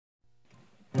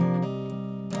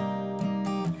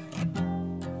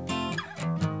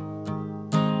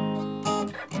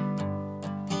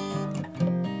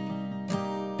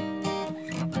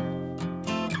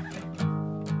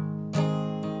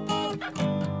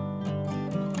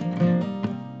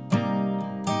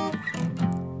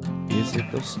Is it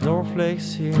those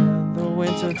snowflakes in the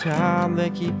winter time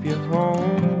that keep you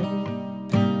home?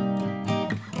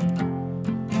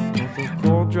 Or the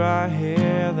cold dry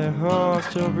hair that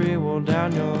hurts to roll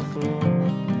down your throat?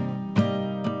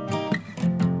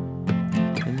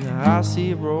 And the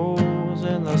icy roads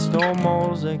and the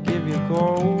storms that give you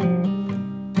cold.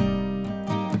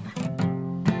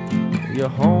 Your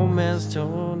home has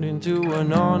turned into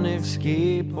an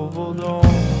unescapable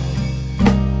dawn.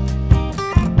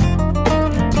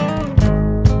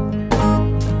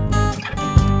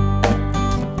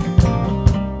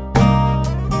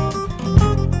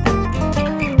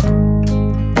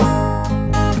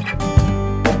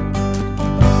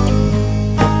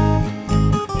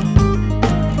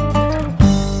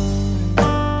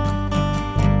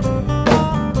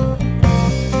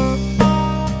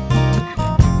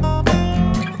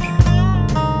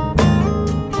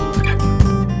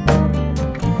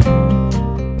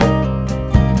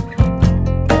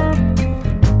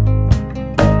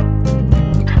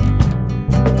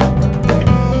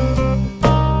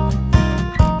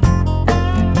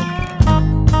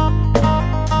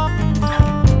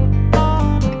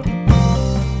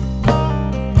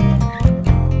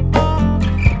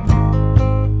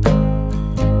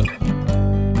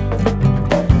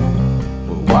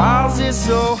 It's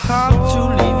so hard to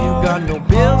leave. You got no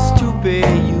bills to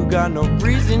pay, you got no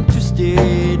reason to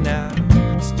stay now.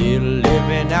 Still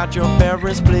living out your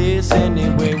parents' place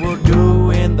anyway. We're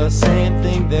doing the same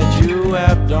thing that you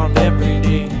have done every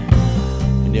day.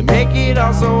 And you make it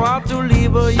all so hard to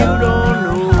leave, but you don't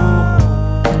know.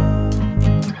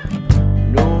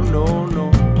 No, no,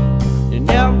 no. You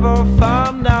never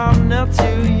find out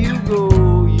until you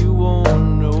go. You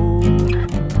won't know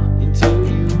until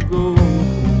you go.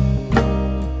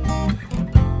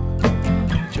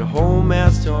 Your home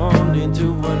has turned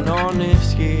into an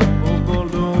unescapable